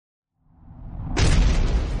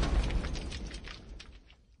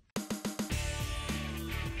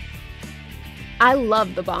I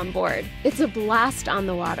love the Bomboard. It's a blast on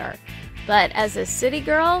the water. But as a city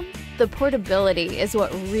girl, the portability is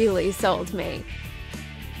what really sold me.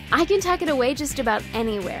 I can tuck it away just about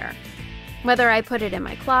anywhere. Whether I put it in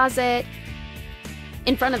my closet,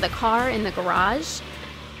 in front of the car in the garage,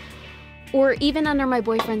 or even under my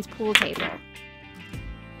boyfriend's pool table.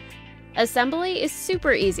 Assembly is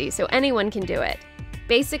super easy, so anyone can do it.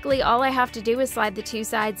 Basically, all I have to do is slide the two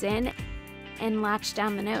sides in and latch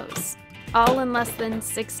down the nose, all in less than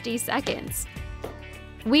 60 seconds.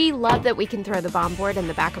 We love that we can throw the Bomboard in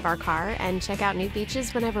the back of our car and check out new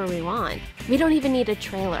beaches whenever we want. We don't even need a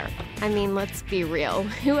trailer. I mean, let's be real,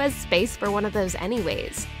 who has space for one of those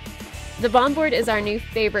anyways? The Bomboard is our new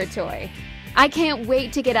favorite toy. I can't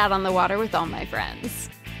wait to get out on the water with all my friends.